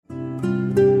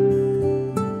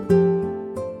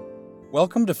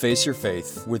Welcome to Face Your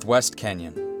Faith with West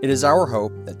Kenyon. It is our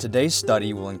hope that today's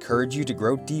study will encourage you to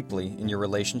grow deeply in your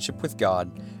relationship with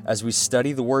God as we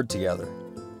study the Word together.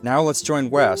 Now let's join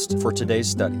West for today's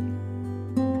study.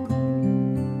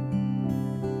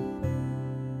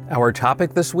 Our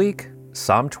topic this week,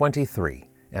 Psalm 23.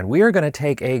 And we are going to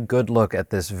take a good look at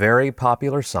this very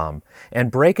popular psalm and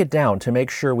break it down to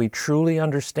make sure we truly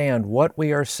understand what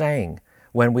we are saying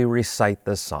when we recite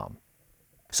this psalm.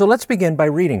 So let's begin by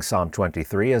reading Psalm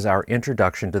 23 as our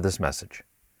introduction to this message.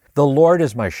 The Lord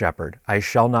is my shepherd, I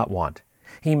shall not want.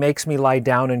 He makes me lie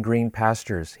down in green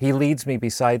pastures. He leads me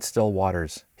beside still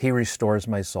waters. He restores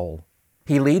my soul.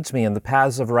 He leads me in the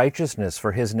paths of righteousness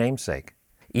for His name's sake.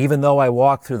 Even though I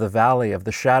walk through the valley of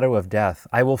the shadow of death,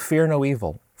 I will fear no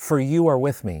evil, for you are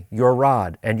with me. Your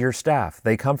rod and your staff,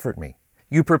 they comfort me.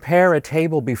 You prepare a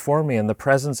table before me in the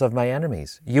presence of my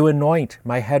enemies. You anoint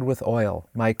my head with oil.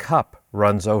 My cup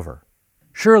runs over.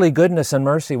 Surely goodness and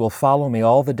mercy will follow me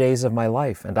all the days of my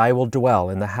life, and I will dwell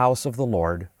in the house of the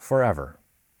Lord forever.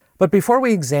 But before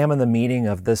we examine the meaning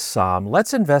of this psalm,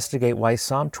 let's investigate why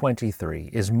Psalm 23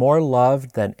 is more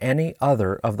loved than any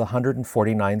other of the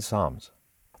 149 psalms.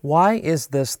 Why is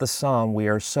this the psalm we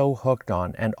are so hooked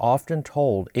on and often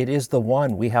told it is the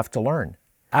one we have to learn?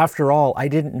 After all, I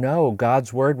didn't know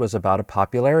God's Word was about a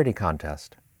popularity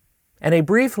contest. And a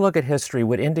brief look at history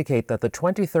would indicate that the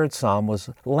 23rd Psalm was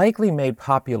likely made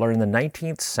popular in the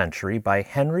 19th century by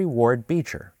Henry Ward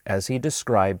Beecher, as he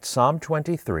described Psalm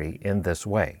 23 in this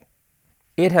way.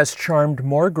 It has charmed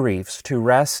more griefs to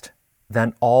rest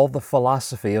than all the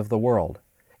philosophy of the world.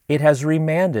 It has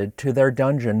remanded to their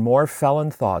dungeon more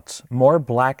felon thoughts, more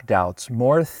black doubts,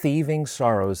 more thieving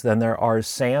sorrows than there are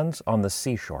sands on the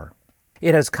seashore.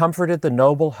 It has comforted the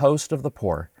noble host of the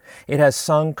poor. It has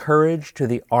sung courage to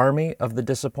the army of the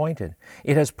disappointed.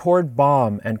 It has poured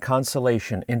balm and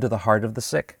consolation into the heart of the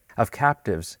sick, of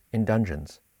captives in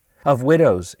dungeons, of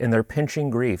widows in their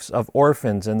pinching griefs, of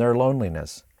orphans in their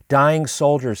loneliness. Dying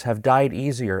soldiers have died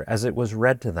easier as it was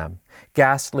read to them.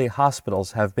 Ghastly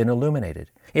hospitals have been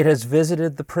illuminated. It has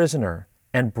visited the prisoner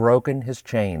and broken his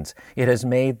chains. It has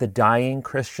made the dying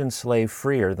Christian slave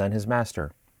freer than his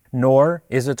master. Nor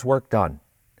is its work done.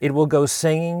 It will go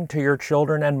singing to your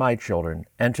children and my children,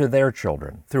 and to their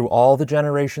children, through all the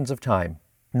generations of time.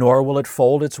 Nor will it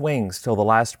fold its wings till the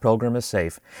last pilgrim is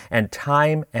safe, and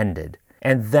time ended.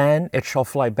 And then it shall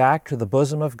fly back to the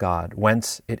bosom of God,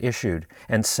 whence it issued,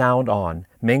 and sound on,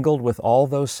 mingled with all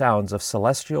those sounds of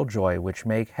celestial joy which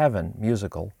make heaven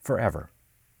musical forever.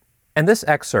 And this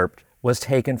excerpt was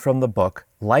taken from the book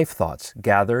Life Thoughts,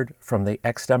 gathered from the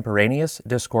extemporaneous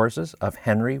discourses of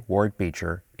Henry Ward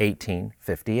Beecher,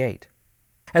 1858.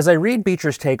 As I read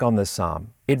Beecher's take on this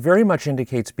psalm, it very much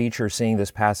indicates Beecher seeing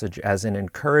this passage as an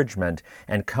encouragement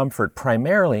and comfort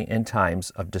primarily in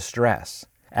times of distress,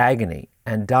 agony,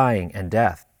 and dying and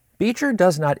death. Beecher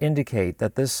does not indicate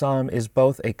that this psalm is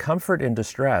both a comfort in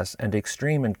distress and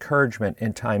extreme encouragement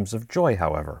in times of joy,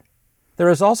 however. There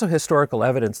is also historical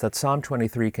evidence that Psalm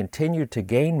 23 continued to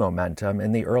gain momentum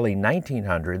in the early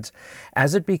 1900s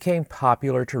as it became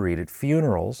popular to read at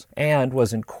funerals and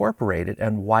was incorporated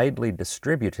and widely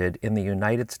distributed in the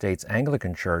United States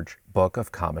Anglican Church Book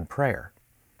of Common Prayer.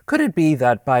 Could it be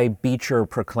that by Beecher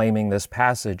proclaiming this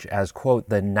passage as, quote,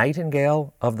 the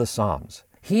nightingale of the Psalms,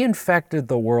 he infected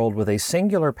the world with a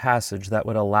singular passage that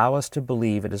would allow us to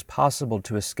believe it is possible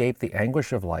to escape the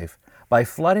anguish of life by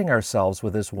flooding ourselves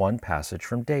with this one passage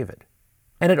from David?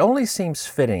 And it only seems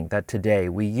fitting that today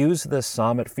we use this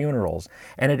psalm at funerals,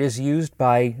 and it is used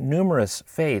by numerous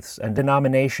faiths and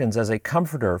denominations as a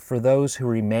comforter for those who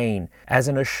remain, as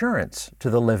an assurance to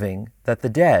the living that the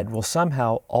dead will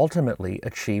somehow ultimately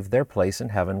achieve their place in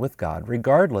heaven with God,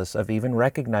 regardless of even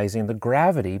recognizing the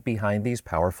gravity behind these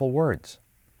powerful words.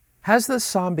 Has this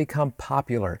psalm become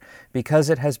popular because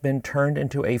it has been turned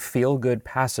into a feel-good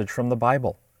passage from the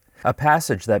Bible? A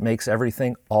passage that makes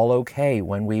everything all okay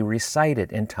when we recite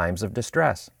it in times of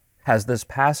distress? Has this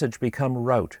passage become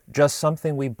rote, just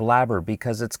something we blabber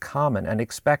because it's common and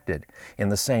expected, in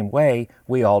the same way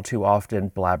we all too often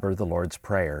blabber the Lord's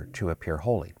Prayer to appear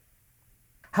holy?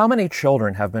 How many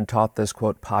children have been taught this,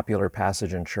 quote, popular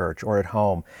passage in church or at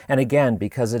home, and again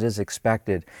because it is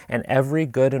expected, and every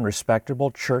good and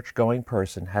respectable church-going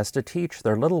person has to teach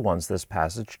their little ones this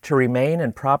passage to remain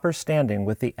in proper standing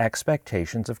with the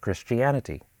expectations of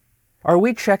Christianity? Are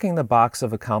we checking the box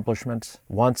of accomplishments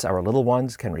once our little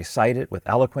ones can recite it with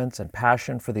eloquence and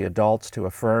passion for the adults to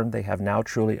affirm they have now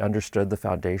truly understood the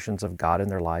foundations of God in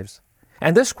their lives?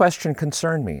 And this question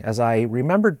concerned me as I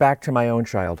remembered back to my own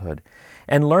childhood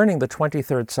and learning the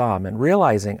 23rd Psalm and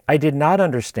realizing I did not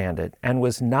understand it and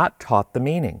was not taught the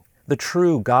meaning. the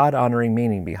true God-honoring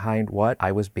meaning behind what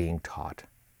I was being taught.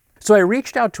 So I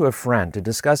reached out to a friend to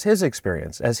discuss his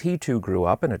experience, as he too grew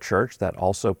up in a church that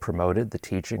also promoted the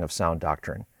teaching of sound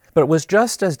doctrine, but was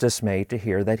just as dismayed to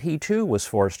hear that he too was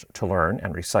forced to learn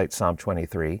and recite Psalm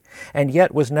 23, and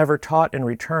yet was never taught in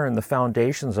return the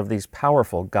foundations of these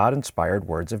powerful God-inspired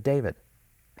words of David.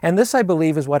 And this, I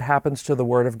believe, is what happens to the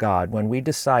Word of God when we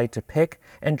decide to pick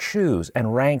and choose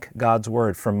and rank God's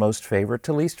Word from most favorite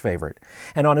to least favorite,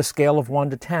 and on a scale of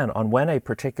 1 to 10 on when a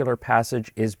particular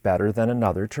passage is better than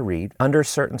another to read under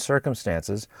certain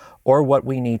circumstances, or what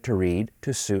we need to read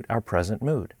to suit our present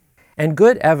mood. And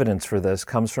good evidence for this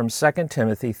comes from 2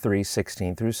 Timothy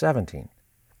 3:16 through 17.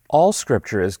 All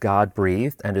Scripture is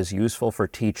God-breathed and is useful for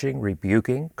teaching,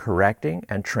 rebuking, correcting,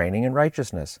 and training in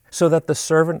righteousness, so that the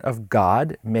servant of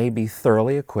God may be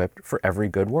thoroughly equipped for every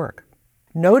good work.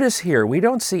 Notice here, we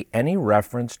don't see any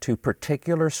reference to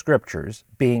particular Scriptures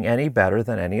being any better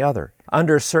than any other,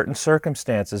 under certain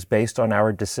circumstances based on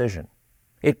our decision.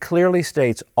 It clearly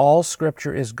states all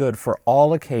Scripture is good for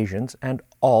all occasions and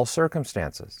all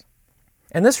circumstances.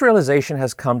 And this realization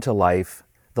has come to life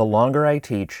the longer I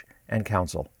teach and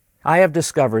counsel. I have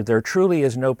discovered there truly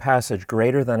is no passage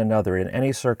greater than another in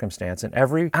any circumstance, and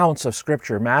every ounce of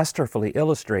Scripture masterfully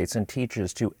illustrates and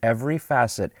teaches to every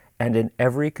facet and in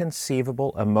every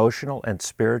conceivable emotional and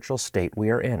spiritual state we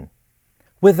are in.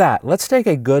 With that, let's take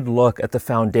a good look at the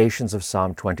foundations of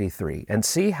Psalm 23 and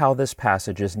see how this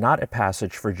passage is not a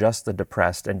passage for just the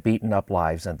depressed and beaten up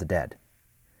lives and the dead.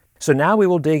 So now we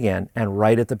will dig in and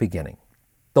right at the beginning.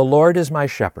 The Lord is my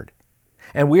shepherd.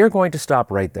 And we are going to stop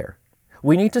right there.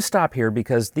 We need to stop here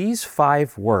because these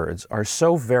 5 words are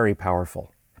so very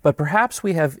powerful. But perhaps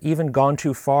we have even gone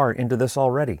too far into this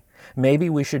already. Maybe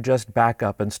we should just back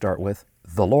up and start with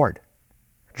the Lord.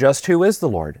 Just who is the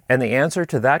Lord? And the answer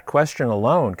to that question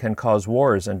alone can cause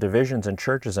wars and divisions in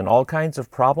churches and all kinds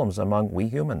of problems among we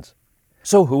humans.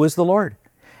 So who is the Lord?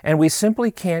 And we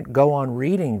simply can't go on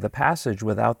reading the passage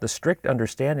without the strict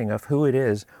understanding of who it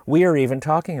is we are even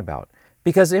talking about.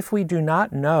 Because if we do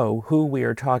not know who we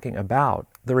are talking about,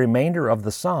 the remainder of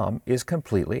the psalm is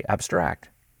completely abstract.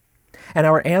 And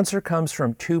our answer comes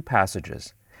from 2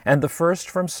 passages, and the first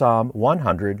from Psalm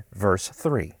 100, verse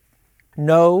 3.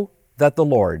 Know that the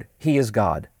Lord, He is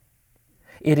God.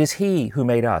 It is He who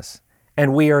made us,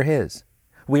 and we are His.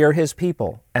 We are His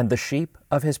people, and the sheep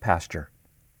of His pasture.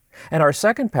 And our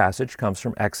second passage comes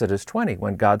from Exodus 20,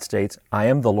 when God states, I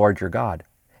am the Lord your God,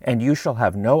 and you shall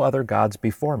have no other gods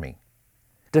before me.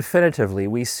 Definitively,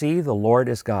 we see the Lord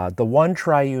is God, the one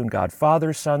triune God,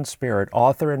 Father, Son, Spirit,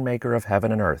 author and maker of heaven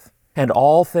and earth, and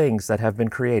all things that have been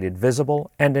created,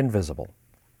 visible and invisible.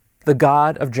 The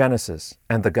God of Genesis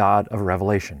and the God of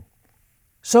Revelation.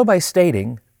 So by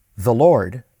stating the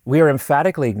Lord, we are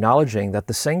emphatically acknowledging that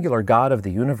the singular God of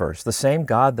the universe, the same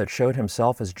God that showed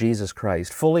Himself as Jesus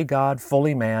Christ, fully God,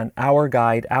 fully man, our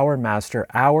guide, our master,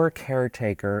 our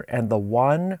caretaker, and the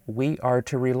one we are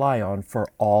to rely on for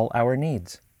all our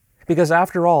needs. Because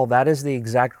after all, that is the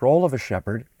exact role of a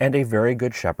shepherd, and a very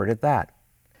good shepherd at that.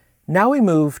 Now we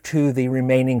move to the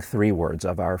remaining 3 words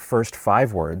of our first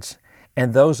 5 words,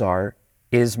 and those are,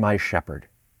 is my shepherd.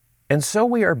 And so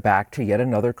we are back to yet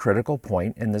another critical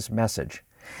point in this message,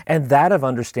 and that of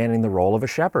understanding the role of a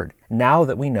shepherd, now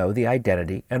that we know the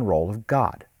identity and role of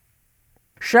God.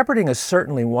 Shepherding is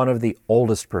certainly one of the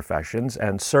oldest professions,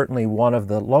 and certainly one of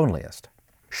the loneliest.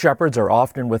 Shepherds are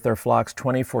often with their flocks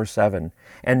 24/7,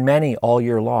 and many all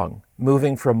year long,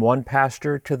 moving from one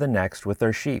pasture to the next with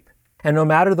their sheep. And no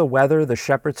matter the weather, the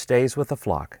shepherd stays with the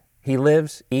flock. He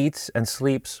lives, eats, and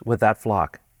sleeps with that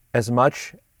flock. As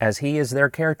much as he is their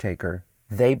caretaker,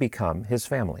 they become his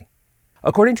family.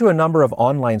 According to a number of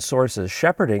online sources,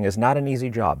 shepherding is not an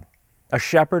easy job. A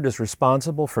shepherd is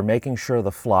responsible for making sure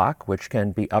the flock, which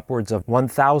can be upwards of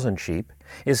 1,000 sheep,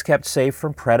 is kept safe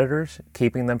from predators,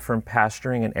 keeping them from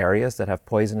pasturing in areas that have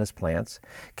poisonous plants,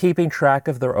 keeping track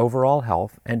of their overall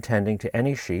health, and tending to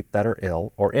any sheep that are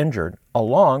ill or injured,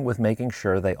 along with making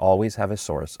sure they always have a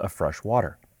source of fresh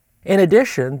water. In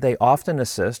addition, they often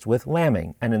assist with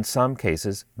lambing, and in some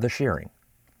cases, the shearing.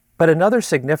 But another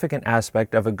significant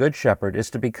aspect of a good shepherd is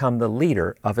to become the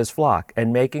leader of his flock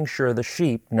and making sure the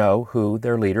sheep know who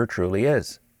their leader truly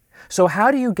is. So how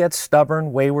do you get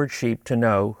stubborn, wayward sheep to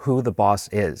know who the boss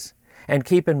is? And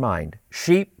keep in mind,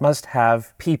 sheep must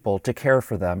have people to care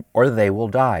for them or they will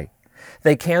die.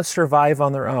 They can't survive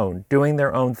on their own, doing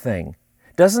their own thing.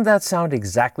 Doesn't that sound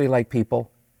exactly like people?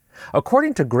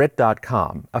 According to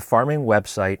Grit.com, a farming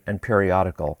website and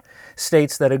periodical,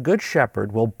 states that a good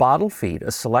shepherd will bottle feed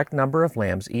a select number of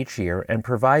lambs each year and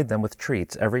provide them with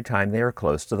treats every time they are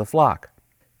close to the flock.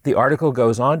 The article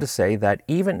goes on to say that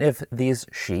even if these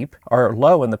sheep are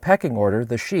low in the pecking order,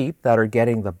 the sheep that are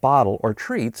getting the bottle or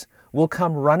treats will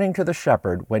come running to the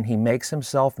shepherd when he makes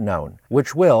himself known,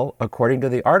 which will, according to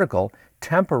the article,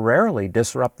 temporarily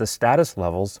disrupt the status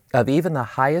levels of even the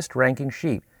highest-ranking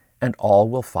sheep, and all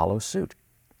will follow suit.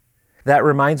 That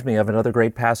reminds me of another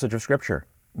great passage of Scripture,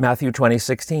 Matthew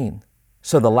 20:16.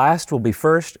 So the last will be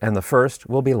first, and the first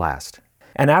will be last.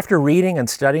 And after reading and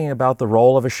studying about the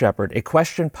role of a shepherd, a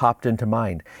question popped into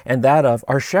mind, and that of,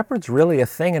 are shepherds really a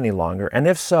thing any longer? And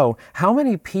if so, how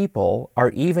many people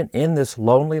are even in this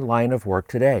lonely line of work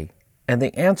today? And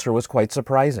the answer was quite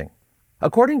surprising.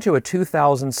 According to a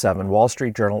 2007 Wall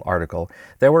Street Journal article,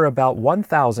 there were about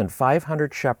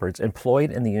 1,500 shepherds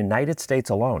employed in the United States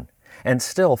alone, and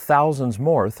still thousands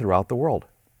more throughout the world.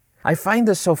 I find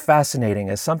this so fascinating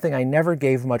as something I never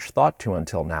gave much thought to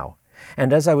until now.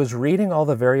 And as I was reading all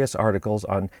the various articles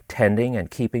on tending and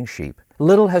keeping sheep,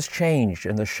 little has changed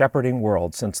in the shepherding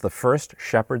world since the first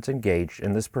shepherds engaged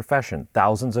in this profession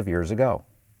thousands of years ago.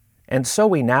 And so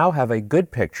we now have a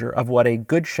good picture of what a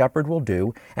good shepherd will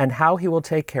do and how he will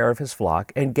take care of his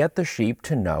flock and get the sheep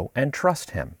to know and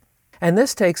trust him. And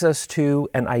this takes us to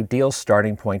an ideal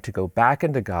starting point to go back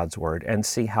into God's Word and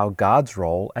see how God's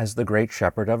role as the great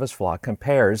shepherd of his flock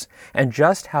compares and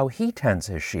just how he tends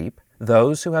his sheep,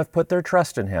 those who have put their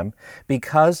trust in him,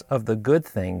 because of the good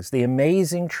things, the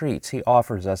amazing treats he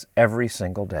offers us every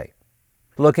single day.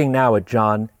 Looking now at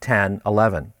John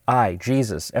 10:11, I,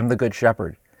 Jesus, am the good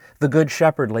shepherd. The good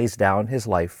shepherd lays down his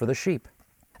life for the sheep.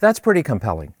 That's pretty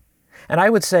compelling. And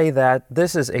I would say that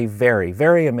this is a very,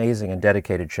 very amazing and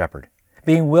dedicated shepherd,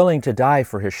 being willing to die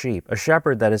for his sheep, a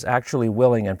shepherd that is actually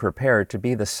willing and prepared to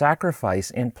be the sacrifice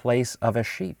in place of a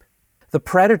sheep. The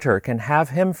predator can have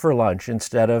him for lunch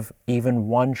instead of even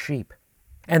one sheep.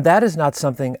 And that is not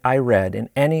something I read in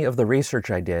any of the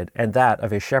research I did, and that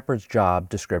of a shepherd's job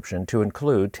description to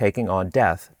include taking on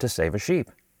death to save a sheep.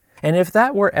 And if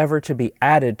that were ever to be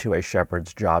added to a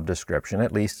shepherd's job description,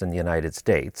 at least in the United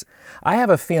States, I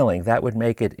have a feeling that would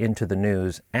make it into the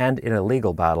news and in a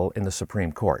legal battle in the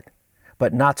Supreme Court.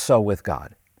 But not so with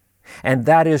God. And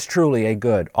that is truly a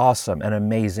good, awesome, and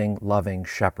amazing, loving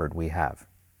shepherd we have.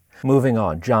 Moving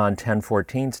on, John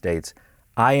 10:14 states,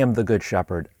 I am the good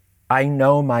shepherd. I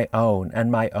know my own,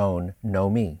 and my own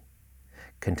know me.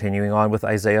 Continuing on with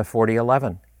Isaiah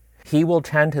 40:11, he will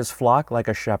tend his flock like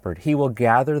a shepherd. He will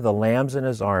gather the lambs in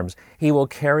his arms. He will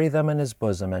carry them in his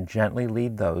bosom and gently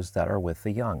lead those that are with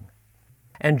the young.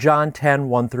 And John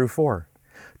 10:1-4,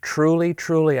 truly,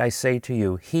 truly, I say to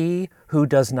you, he who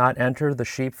does not enter the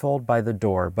sheepfold by the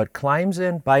door, but climbs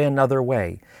in by another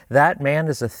way, that man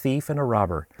is a thief and a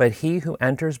robber. But he who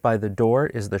enters by the door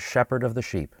is the shepherd of the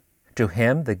sheep. To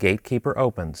him the gatekeeper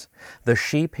opens. The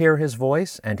sheep hear his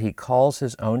voice, and he calls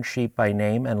his own sheep by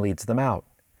name and leads them out.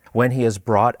 When he has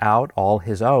brought out all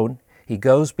his own, he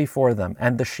goes before them,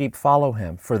 and the sheep follow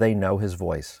him, for they know his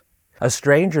voice. A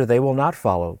stranger they will not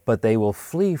follow, but they will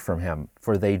flee from him,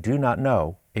 for they do not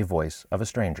know a voice of a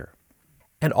stranger.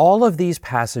 And all of these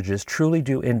passages truly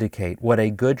do indicate what a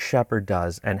good shepherd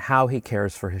does and how he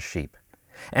cares for his sheep,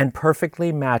 and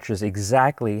perfectly matches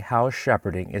exactly how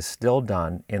shepherding is still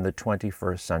done in the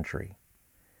 21st century.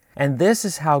 And this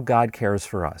is how God cares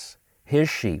for us, his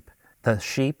sheep, the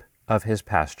sheep of his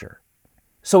pasture.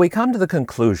 So we come to the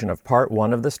conclusion of part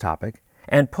 1 of this topic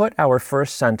and put our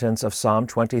first sentence of Psalm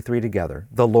 23 together.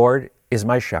 The Lord is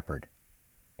my shepherd.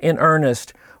 In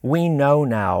earnest, we know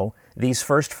now these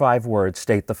first 5 words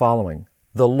state the following.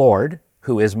 The Lord,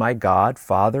 who is my God,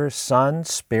 Father, Son,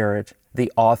 Spirit,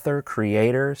 the author,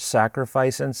 creator,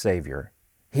 sacrifice, and Savior.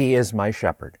 He is my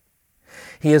shepherd.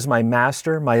 He is my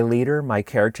master, my leader, my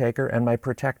caretaker, and my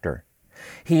protector.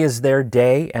 He is there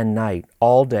day and night,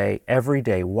 all day, every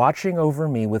day, watching over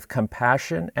me with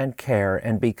compassion and care,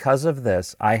 and because of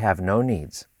this, I have no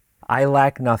needs. I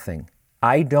lack nothing.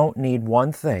 I don't need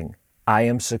one thing. I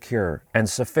am secure and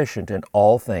sufficient in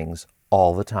all things,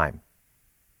 all the time.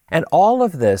 And all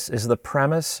of this is the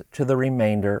premise to the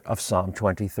remainder of Psalm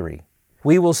 23.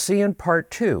 We will see in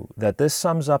part 2 that this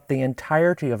sums up the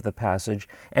entirety of the passage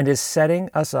and is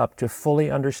setting us up to fully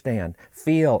understand,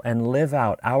 feel, and live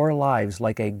out our lives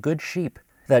like a good sheep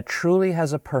that truly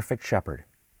has a perfect shepherd.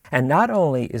 And not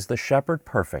only is the shepherd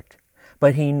perfect,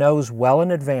 but he knows well in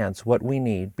advance what we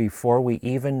need before we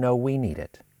even know we need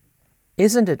it.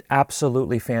 Isn't it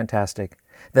absolutely fantastic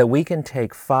that we can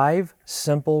take 5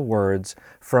 simple words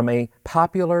from a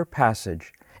popular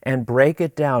passage and break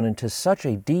it down into such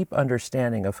a deep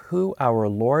understanding of who our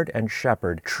Lord and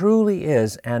Shepherd truly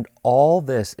is, and all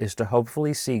this is to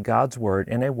hopefully see God's Word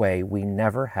in a way we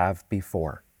never have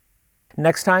before.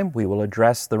 Next time, we will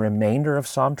address the remainder of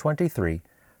Psalm 23,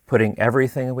 putting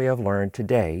everything we have learned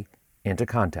today into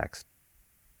context.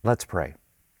 Let's pray.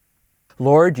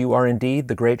 Lord, you are indeed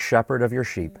the great shepherd of your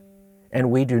sheep, and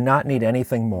we do not need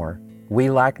anything more. We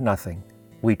lack nothing.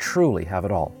 We truly have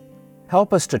it all.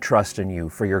 Help us to trust in you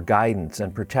for your guidance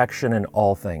and protection in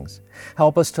all things.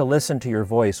 Help us to listen to your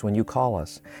voice when you call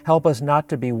us. Help us not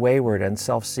to be wayward and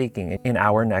self-seeking in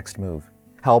our next move.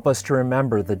 Help us to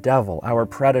remember the devil, our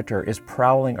predator, is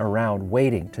prowling around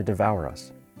waiting to devour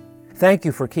us. Thank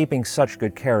you for keeping such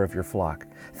good care of your flock.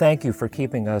 Thank you for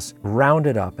keeping us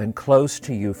rounded up and close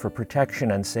to you for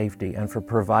protection and safety, and for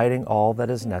providing all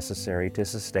that is necessary to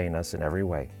sustain us in every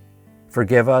way.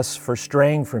 Forgive us for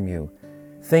straying from you,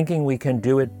 thinking we can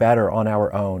do it better on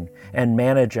our own and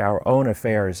manage our own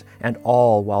affairs, and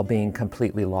all while being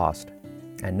completely lost.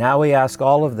 And now we ask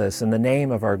all of this in the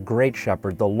name of our great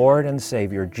Shepherd, the Lord and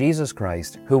Savior, Jesus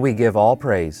Christ, who we give all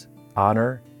praise,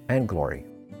 honor, and glory.